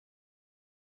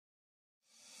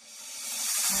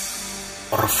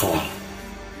Perform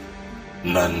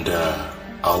Nanda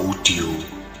Audio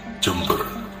Jember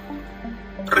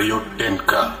Rio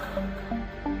Denka.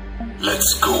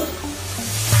 Let's go.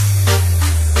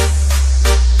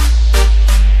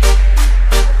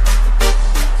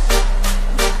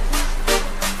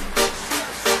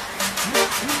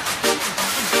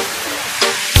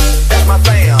 That's my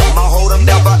fam, I'll hold them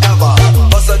down forever.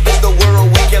 Us against the world,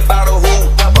 we can battle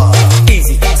whoever.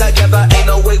 Easy, together, ain't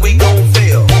no way we gon'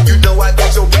 fail. You know I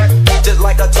got your back, just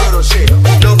like a turtle shell.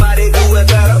 Nobody do it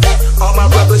better. All my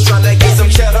brothers tryna get some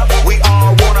cheddar. We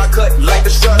all wanna cut like the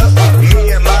strutter.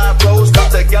 Me and my bros come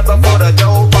together for the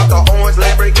dough. Bought the orange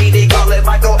Lamborghini, call it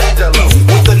Michelangelo.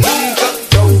 With the new cut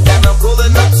dough, and I'm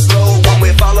pulling up slow. When we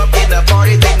fall up in the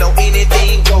party, they know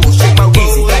anything goes. Shake my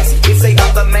Rolex, they say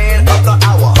I'm the man of the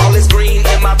hour. All is green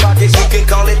in my pockets, you can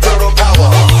call it turtle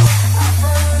power.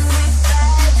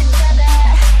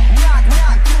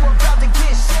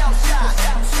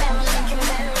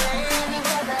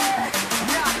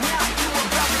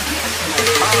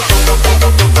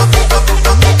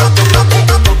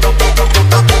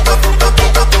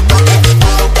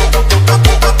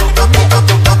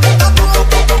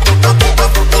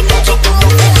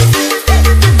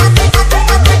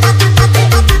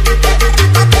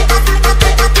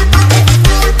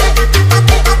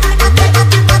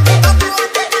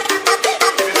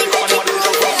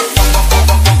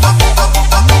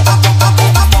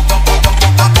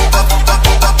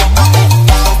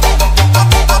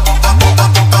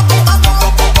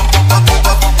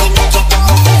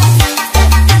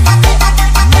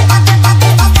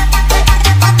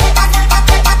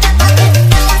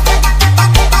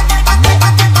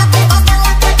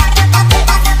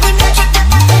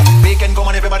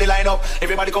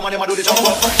 Everybody come on, everybody do the jump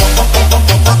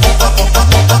up.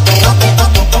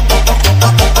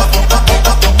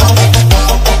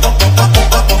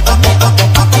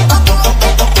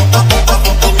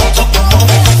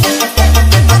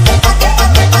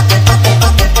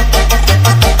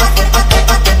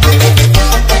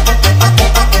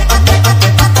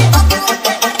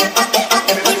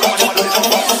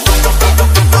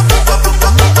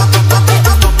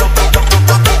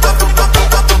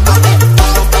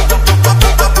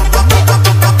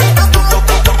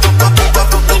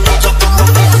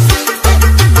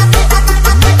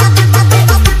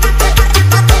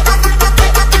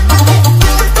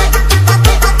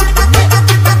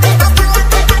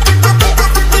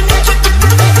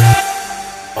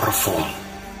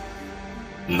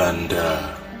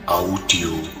 Nanda Audio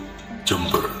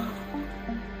Jember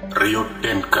Rio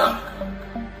Denka.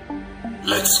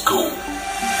 Let's go.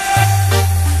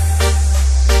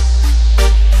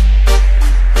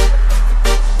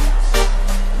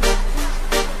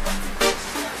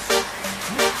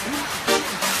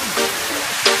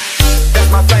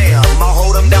 That's my fam, I'll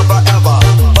hold them down forever.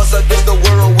 Us against the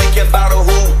world, we can battle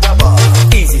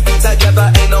whoever. Easy,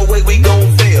 together, ain't no way we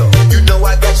gon' fail. You know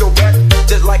I got your back,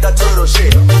 just like a turtle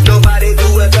shell. Nobody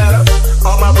do it better.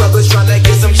 All my brothers tryna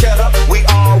get some cheddar. We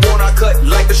all wanna cut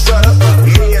like the strutter.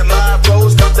 Me and my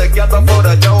bros come together for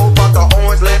the dough. Bought the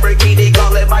orange Lamborghini,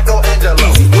 call it Michelangelo.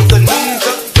 With the new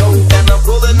cut dough, and I'm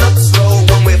pulling up slow.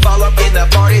 When we fall up in the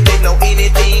party, they know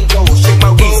anything goes. Shake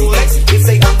my Rolex, they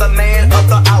say I'm the man of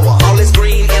the hour. All is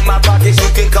green in my pockets, you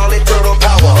can call it turtle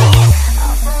power.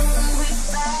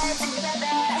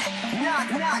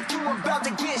 About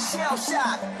to get shell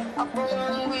shocked. Up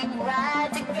on we ride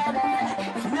together.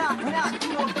 Knock, knock,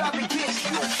 you about to